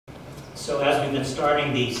So as we've been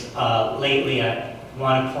starting these lately, I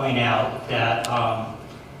want to point out that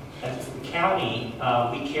as the county,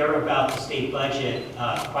 we care about the state budget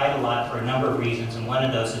quite a lot for a number of reasons, and one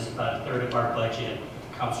of those is about a third of our budget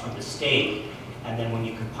comes from the state. And then when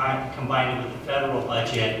you combine it with the federal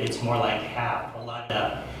budget, it's more like half. A lot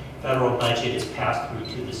of the federal budget is passed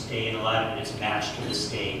through to the state, a lot of it is matched to the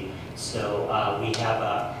state. So we have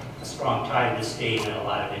a strong tie to the state and a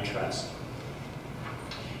lot of interest.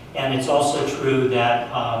 And it's also true that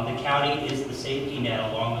the county is the safety net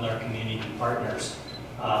along with our community partners.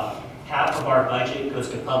 Half of our budget goes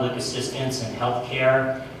to public assistance and health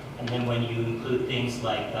care. And then when you include things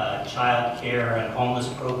like child care and homeless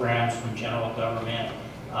programs from general government,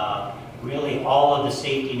 really all of the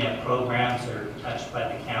safety net programs are touched by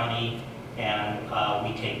the county, and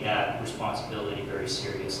we take that responsibility very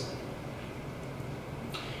seriously.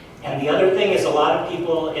 And the other thing is a lot of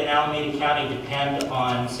people in Alameda County depend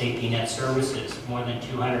on safety net services, more than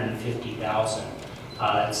 250,000.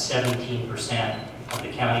 It's 17% of the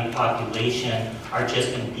county population are just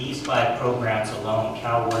in these 5 programs alone: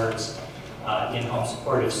 CalWorks, in-home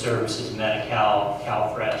supportive services, Medi-Cal,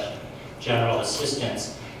 CalFresh, general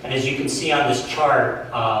assistance. And as you can see on this chart,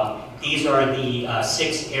 these are the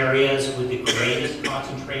 6 areas with the greatest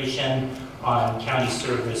concentration on county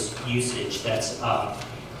service usage. That's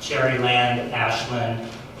Cherryland, Ashland,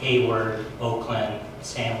 Hayward, Oakland,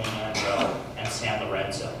 San Leandro, and San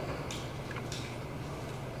Lorenzo.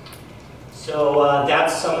 So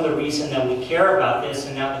that's some of the reason that we care about this,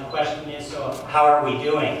 and now the question is, so how are we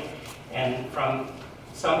doing? And from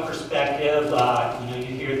some perspective, you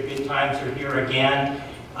hear the good times are here again.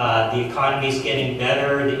 The economy is getting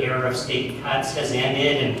better. The era of state cuts has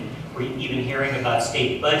ended, and we're even hearing about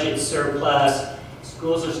state budget surplus.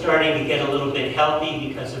 Schools are starting to get a little bit healthy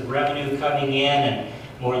because of revenue coming in and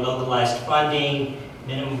more localized funding.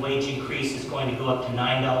 Minimum wage increase is going to go up to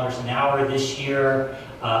 $9 an hour this year.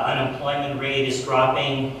 Unemployment rate is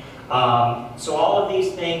dropping. So all of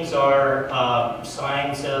these things are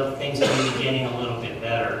signs of things that are getting a little bit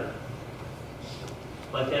better.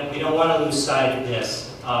 But then we don't want to lose sight of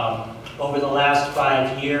this. Over the last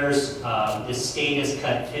 5 years, the state has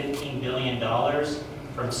cut $15 billion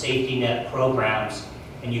from safety net programs.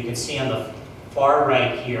 And you can see on the far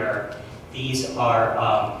right here, these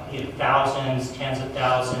are thousands, tens of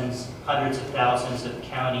thousands, hundreds of thousands of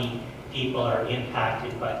county people are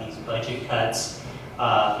impacted by these budget cuts.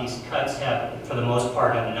 These cuts have, for the most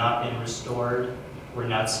part, have not been restored. We're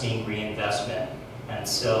not seeing reinvestment. And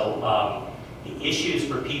so the issues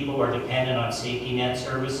for people who are dependent on safety net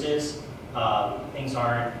services, things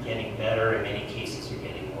aren't getting better. In many cases, they're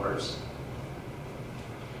getting worse.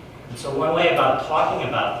 And so one way about talking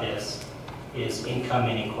about this is income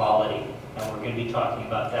inequality. And we're going to be talking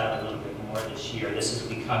about that a little bit more this year. This is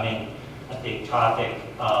becoming a big topic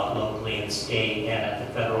locally in the state and at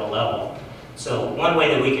the federal level. So one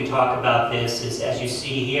way that we can talk about this is, as you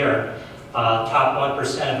see here, top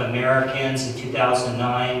 1% of Americans in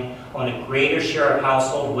 2009 own a greater share of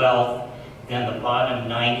household wealth than the bottom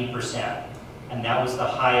 90%. And that was the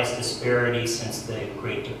highest disparity since the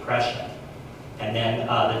Great Depression. And then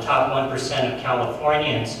the top 1% of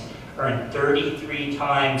Californians earn 33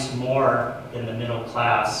 times more than the middle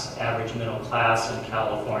class, average middle class in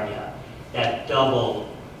California. That doubled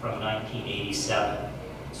from 1987.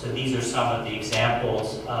 So these are some of the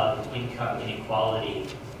examples of income inequality,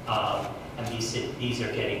 and these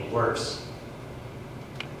are getting worse.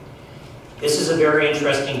 This is a very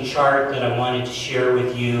interesting chart that I wanted to share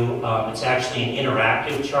with you. It's actually an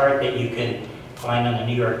interactive chart that you can find on the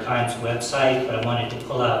New York Times website, but I wanted to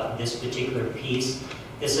pull out this particular piece.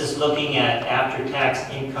 This is looking at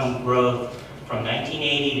after-tax income growth from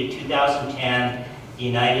 1980 to 2010, the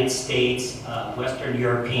United States, Western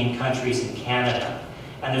European countries, and Canada.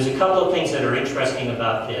 And there's a couple of things that are interesting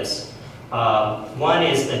about this. One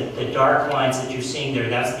is that the dark lines that you're seeing there,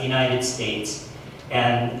 that's the United States.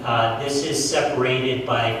 And this is separated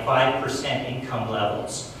by 5% income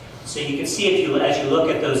levels. So you can see as you look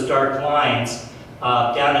at those dark lines,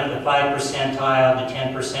 down at the 5 percentile, the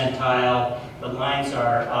 10 percentile, the lines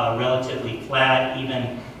are relatively flat,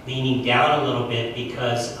 even leaning down a little bit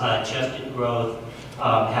because adjusted growth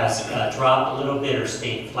has dropped a little bit or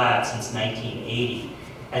stayed flat since 1980.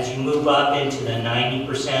 As you move up into the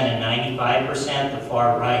 90% and 95%, the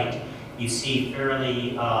far right, you see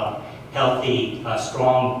fairly healthy,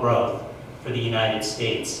 strong growth for the United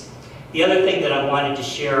States. The other thing that I wanted to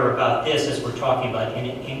share about this, as we're talking about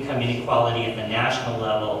income inequality at the national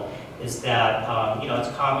level, is that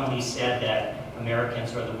it's commonly said that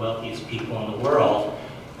Americans are the wealthiest people in the world,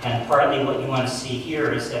 and partly what you want to see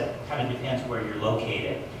here is that it kind of depends where you're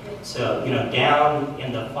located. So, you know, down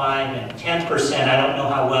in the 5 and 10%, I don't know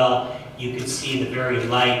how well you could see the very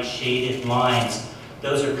light shaded lines.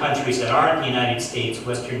 Those are countries that aren't the United States,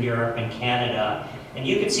 Western Europe and Canada. And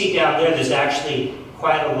you can see down there, there's actually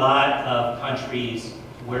quite a lot of countries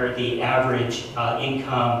where the average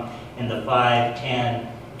income in the 5, 10,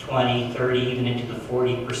 20, 30, even into the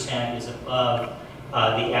 40% is above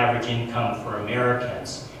the average income for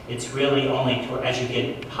Americans. It's really only as you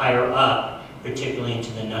get higher up, particularly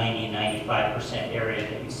into the 90 and 95% area,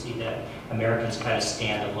 that you see that Americans kind of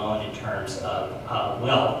stand alone in terms of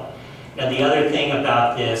wealth. Now, the other thing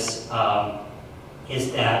about this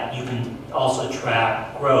is that you can also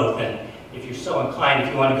track growth, and if you're so inclined,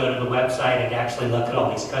 if you want to go to the website and actually look at all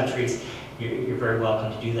these countries, you're very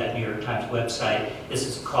welcome to do that. New York Times website. This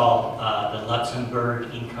is called the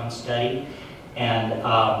Luxembourg Income Study. And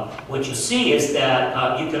what you'll see is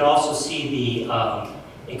that you can also see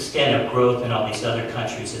the extent of growth in all these other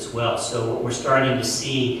countries as well. So what we're starting to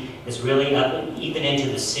see is really up even into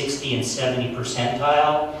the 60 and 70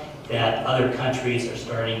 percentile, that other countries are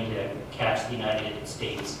starting to catch the United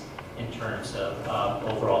States in terms of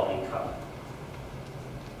overall income.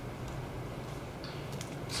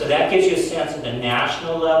 So that gives you a sense of the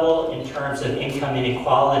national level in terms of income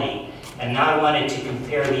inequality. And now I wanted to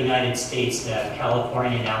compare the United States to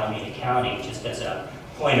California and Alameda County, just as a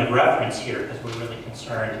point of reference here, because we're really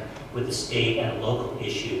concerned with the state and local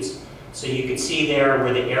issues. So you can see there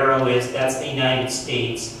where the arrow is, that's the United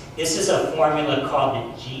States. This is a formula called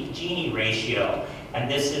the Gini ratio, and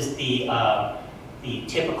this is the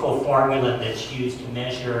typical formula that's used to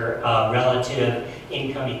measure relative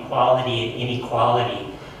income equality and inequality.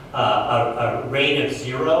 A rate of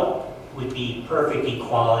 0 would be perfect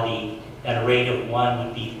equality, and a rate of 1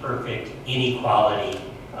 would be perfect inequality.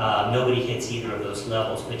 Nobody hits either of those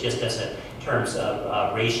levels, but just as a terms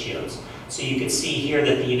of ratios. So you can see here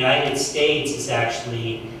that the United States is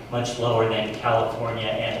actually much lower than California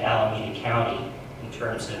and Alameda County in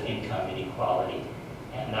terms of income inequality.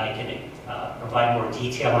 And I can provide more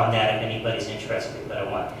detail on that if anybody's interested, but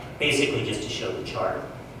I want basically just to show the chart.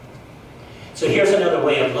 So here's another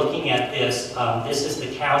way of looking at this. This is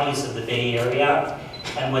the counties of the Bay Area.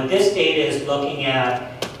 And what this data is looking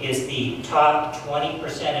at is the top 20%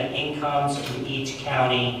 of incomes in each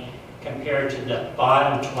county compared to the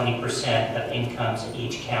bottom 20% of incomes in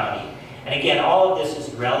each county. And again, all of this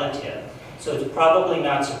is relative. So it's probably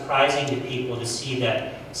not surprising to people to see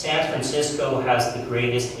that San Francisco has the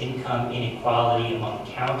greatest income inequality among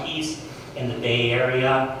counties in the Bay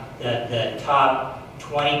Area. The top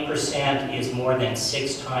 20% is more than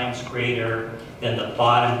 6 times greater than the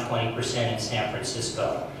bottom 20% in San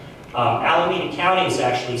Francisco. Alameda County is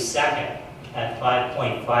actually second at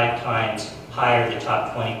 5.5 times higher, the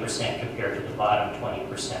top 20% compared to the bottom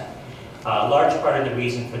 20%. A large part of the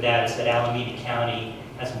reason for that is that Alameda County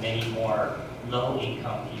has many more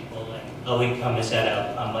low-income people, and low income is at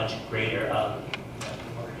a much greater,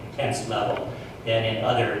 more intense level than in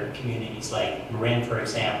other communities like Marin, for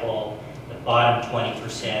example. The bottom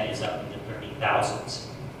 20% is up in the 30,000s.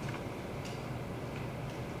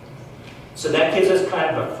 So that gives us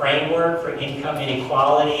kind of a framework for income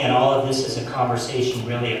inequality, and all of this is a conversation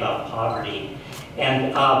really about poverty.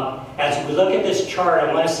 And as we look at this chart,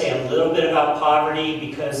 I want to say a little bit about poverty,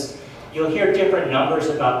 because you'll hear different numbers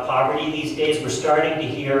about poverty these days. We're starting to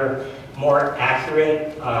hear more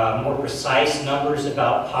accurate, more precise numbers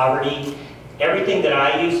about poverty. Everything that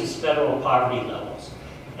I use is federal poverty levels.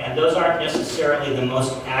 And those aren't necessarily the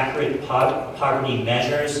most accurate poverty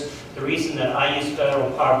measures. The reason that I use federal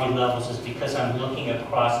poverty levels is because I'm looking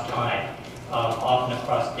across time, often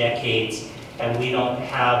across decades, and we don't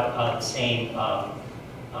have the same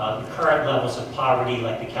current levels of poverty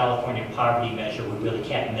like the California poverty measure. We really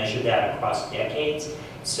can't measure that across decades.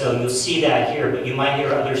 So you'll see that here, but you might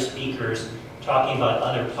hear other speakers talking about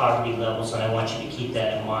other poverty levels, and I want you to keep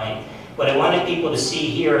that in mind. What I wanted people to see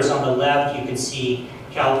here is on the left, you can see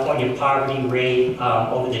California poverty rate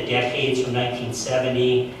over the decades from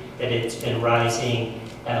 1970, that it's been rising,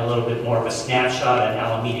 and a little bit more of a snapshot on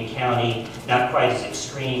Alameda County, not quite as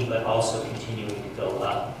extreme, but also continuing to go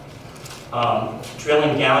up.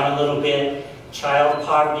 Drilling down a little bit, child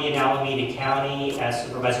poverty in Alameda County, as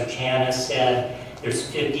Supervisor Chan has said, there's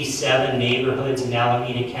 57 neighborhoods in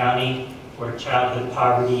Alameda County where childhood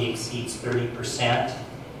poverty exceeds 30%.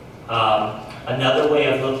 Another way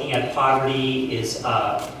of looking at poverty is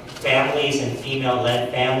families and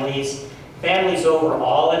female-led families. Families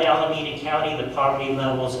overall in Alameda County, the poverty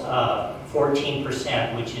level's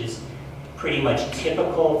 14%, which is pretty much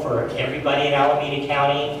typical for everybody in Alameda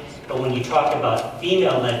County. But when you talk about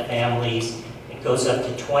female-led families, it goes up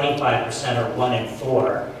to 25%, or 1 in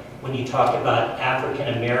 4. When you talk about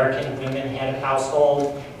African American women head of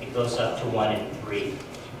household, it goes up to 1 in 3.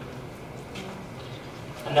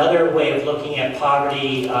 Another way of looking at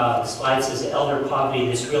poverty, the slide says elder poverty.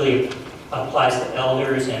 This really applies to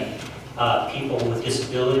elders and people with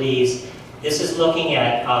disabilities. This is looking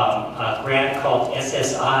at a grant called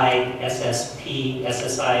SSI, SSP.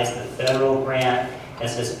 SSI is the federal grant.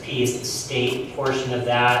 SSP is the state portion of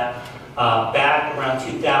that. Back around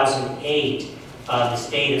 2008, the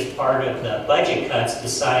state, as part of the budget cuts,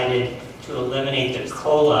 decided to eliminate the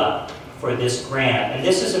COLA for this grant. And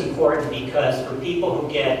this is important because for people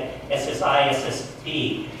who get SSI,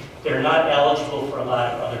 SSP, they're not eligible for a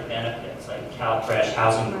lot of other benefits, like CalFresh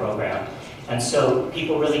housing program. And so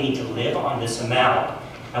people really need to live on this amount.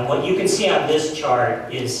 And what you can see on this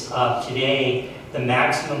chart is today, the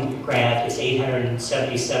maximum grant is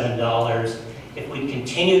 $877. If we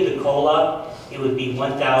continued the COLA, it would be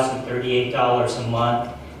 $1,038 a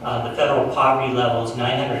month. The federal poverty level is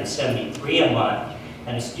 $973 a month.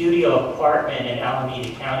 And a studio apartment in Alameda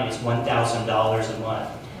County is $1,000 a month.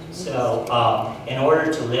 So in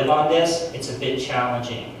order to live on this, it's a bit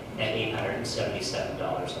challenging at $877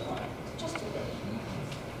 a month.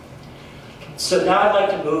 So now I'd like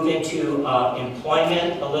to move into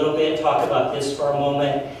employment a little bit, talk about this for a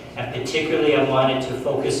moment, and particularly I wanted to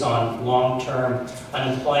focus on long-term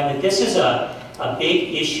unemployment. This is a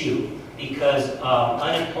big issue because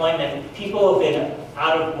unemployment, people have been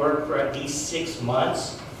out of work for at least 6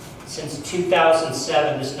 months. Since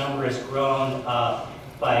 2007, this number has grown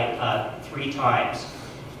by 3 times,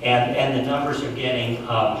 and the numbers are getting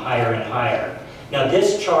higher and higher. Now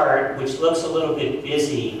this chart, which looks a little bit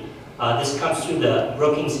busy, this comes through the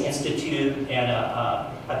Brookings Institute and an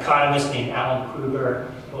economist named Alan Kruger,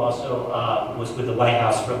 who also was with the White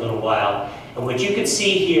House for a little while. And what you can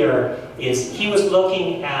see here is he was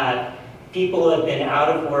looking at people who have been out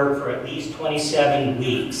of work for at least 27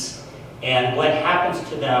 weeks and what happens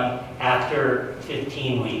to them after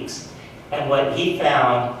 15 weeks. And what he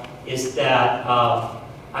found is that,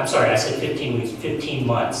 I'm sorry, I said 15 weeks, 15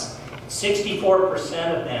 months.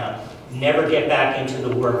 64% of them never get back into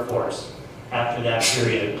the workforce after that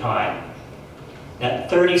period of time. Now,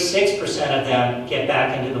 36% of them get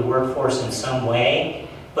back into the workforce in some way,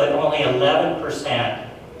 but only 11%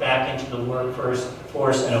 back into the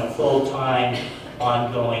workforce in a full-time,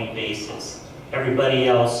 ongoing basis. Everybody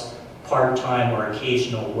else, part-time or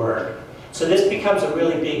occasional work. So this becomes a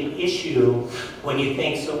really big issue when you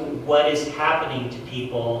think, so what is happening to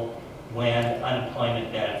people when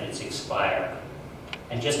unemployment benefits expire?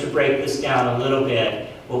 And just to break this down a little bit,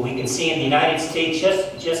 what we can see in the United States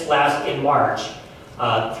just last in March,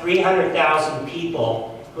 300,000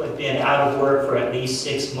 people who had been out of work for at least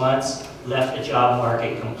 6 months left the job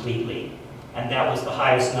market completely. And that was the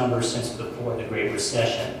highest number since before the Great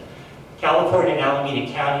Recession. California and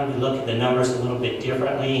Alameda County, we look at the numbers a little bit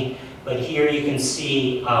differently, but here you can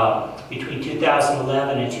see between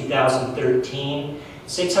 2011 and 2013,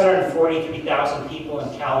 643,000 people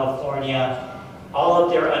in California, all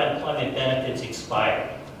of their unemployment benefits expired.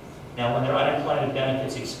 Now, when their unemployment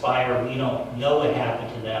benefits expire, we don't know what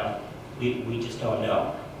happened to them. We just don't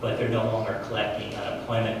know, but they're no longer collecting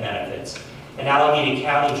unemployment benefits. In Alameda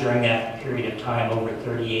County, during that period of time, over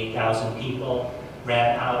 38,000 people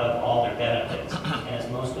ran out of all their benefits. And as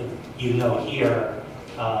most of you know here,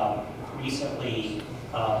 recently,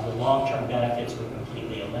 the long-term benefits were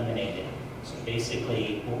completely eliminated. So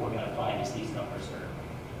basically, what we're going to find is these numbers are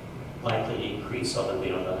likely to increase, although we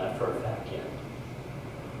don't know that for a fact yet.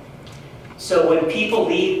 So when people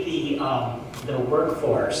leave the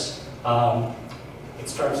workforce, it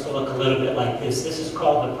starts to look a little bit like this. This is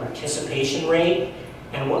called the participation rate.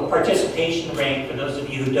 And what participation rate, for those of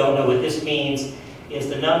you who don't know what this means, is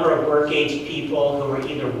the number of work-age people who are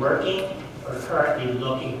either working or currently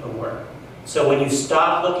looking for work. So when you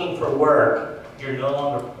stop looking for work, you're no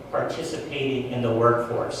longer participating in the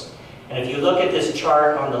workforce. And if you look at this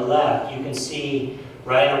chart on the left, you can see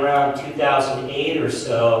right around 2008 or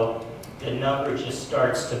so, the number just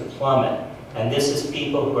starts to plummet. And this is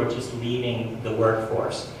people who are just leaving the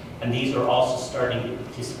workforce. And these are also starting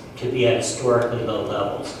to be at historically low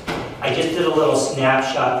levels. I just did a little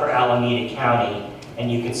snapshot for Alameda County,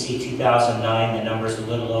 and you can see 2009, the number's a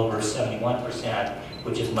little over 71%,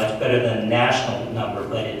 which is much better than the national number,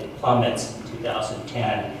 but it plummets in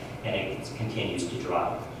 2010, and it continues to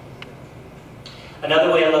drop.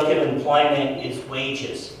 Another way to look at employment is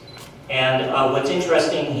wages. And what's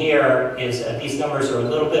interesting here is these numbers are a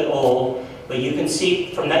little bit old, but you can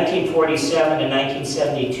see from 1947 to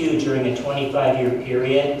 1972, during a 25-year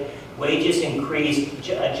period, wages increased,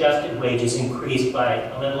 adjusted wages increased by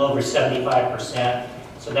a little over 75%.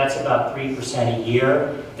 So that's about 3% a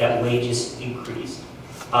year that wages increased.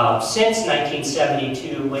 Since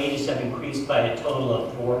 1972, wages have increased by a total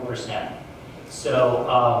of 4%.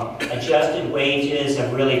 So adjusted wages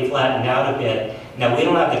have really flattened out a bit. Now, we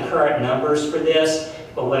don't have the current numbers for this,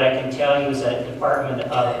 but what I can tell you is that the Department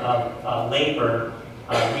of Labor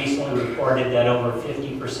recently reported that over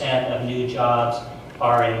 50% of new jobs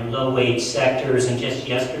are in low-wage sectors, and just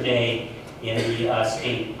yesterday in the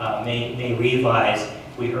state May revise,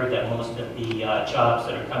 we heard that most of the jobs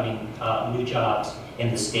that are coming, new jobs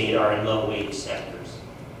in the state, are in low-wage sectors.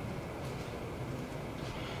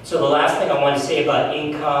 So the last thing I want to say about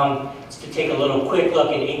income is to take a little quick look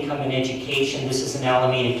at income and education. This is in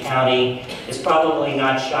Alameda County. It's probably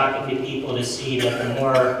not shocking to people to see that the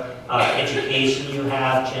more education you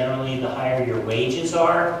have, generally the higher your wages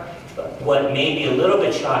are. But what may be a little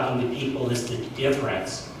bit shocking to people is the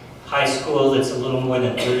difference. High school, it's a little more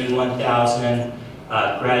than $31,000.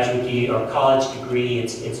 Graduate or college degree,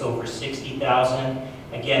 it's over $60,000.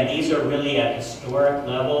 Again, these are really at historic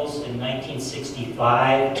levels. In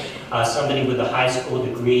 1965, somebody with a high school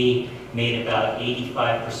degree made about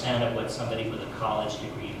 85% of what somebody with a college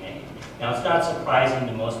degree made. Now, it's not surprising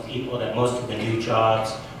to most people that most of the new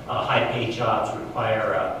jobs, high-paid jobs,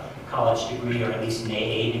 require a college degree or at least an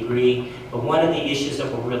AA degree. But one of the issues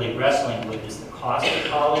that we're really wrestling with is the cost of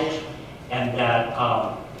college, and that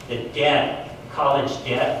the debt, college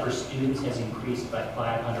debt for students has increased by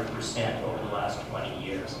 500% over the last 20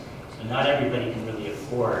 years. So not everybody can really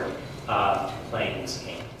afford to play in this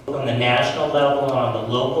game. On the national level and on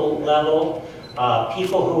the local level,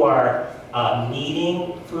 people who are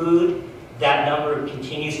needing food, that number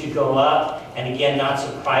continues to go up. And again, not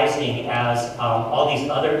surprising, as all these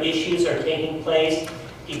other issues are taking place,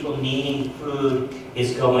 people needing food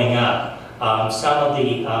is going up. Some of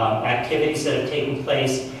the activities that have taken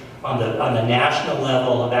place on the national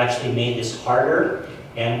level have actually made this harder,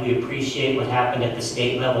 and we appreciate what happened at the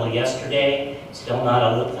state level yesterday. Still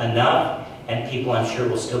not enough, and people, I'm sure,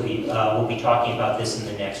 will still be will be talking about this in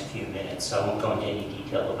the next few minutes, so I won't go into any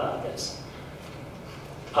detail about this.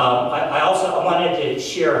 I wanted to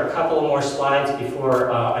share a couple more slides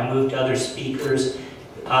before I move to other speakers.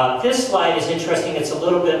 This slide is interesting. It's a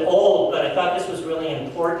little bit old, but I thought this was really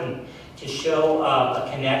important to show a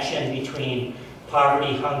connection between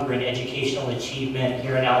poverty, hunger, and educational achievement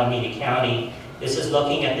here in Alameda County. This is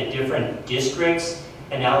looking at the different districts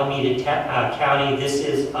in Alameda County. This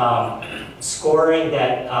is scoring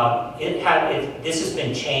that this has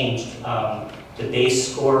been changed, the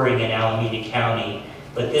base scoring in Alameda County,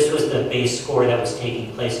 but this was the base score that was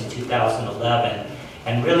taking place in 2011.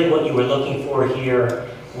 And really what you were looking for here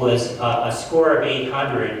was a score of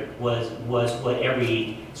 800 was what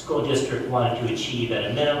every school district wanted to achieve at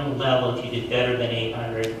a minimum level. If you did better than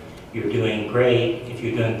 800, you're doing great. If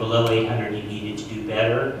you're doing below 800, you needed to do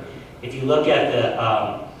better. If you look at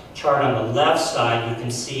the chart on the left side, you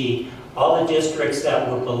can see all the districts that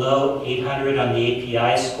were below 800 on the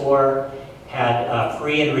API score had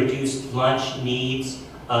free and reduced lunch needs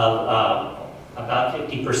of about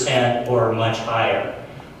 50% or much higher.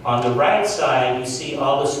 On the right side, you see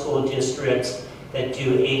all the school districts that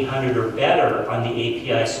do 800 or better on the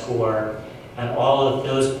API score, and all of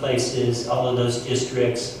those places, all of those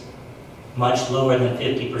districts, much lower than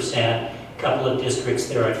 50%. A couple of districts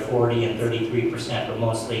there at 40 and 33%, but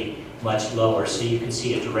mostly much lower. So you can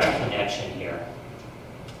see a direct connection here.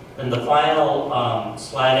 And the final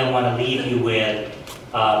slide I want to leave you with,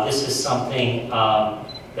 this is something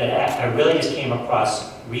that I really just came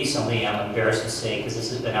across recently. I'm embarrassed to say, because this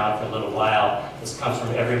has been out for a little while. This comes from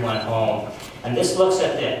Everyone Home. And this looks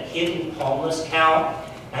at the hidden homeless count.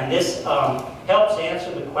 And this helps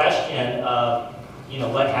answer the question of,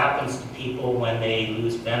 what happens to people when they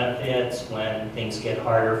lose benefits, when things get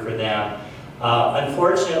harder for them.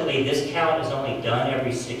 Unfortunately, this count is only done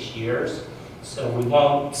every 6 years. So we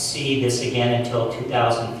won't see this again until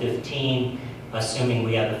 2015, assuming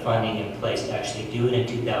we have the funding in place to actually do it in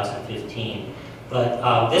 2015.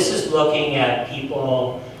 But this is looking at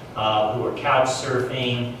people who are couch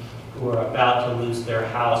surfing, who are about to lose their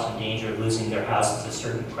house, in danger of losing their house. It's a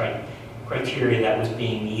certain criteria that was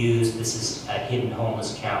being used. This is a hidden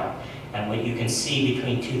homeless count. And what you can see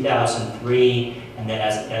between 2003 and then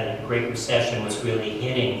as the Great Recession was really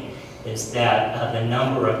hitting is that the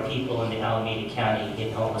number of people in the Alameda County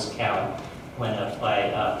hidden homeless count went up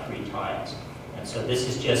by 3 times. And so this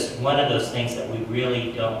is just one of those things that we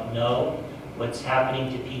really don't know what's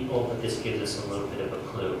happening to people, but this gives us a little bit of a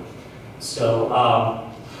clue. So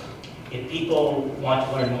if people want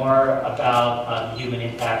to learn more about the Human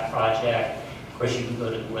Impact Project, of course you can go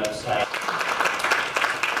to the website.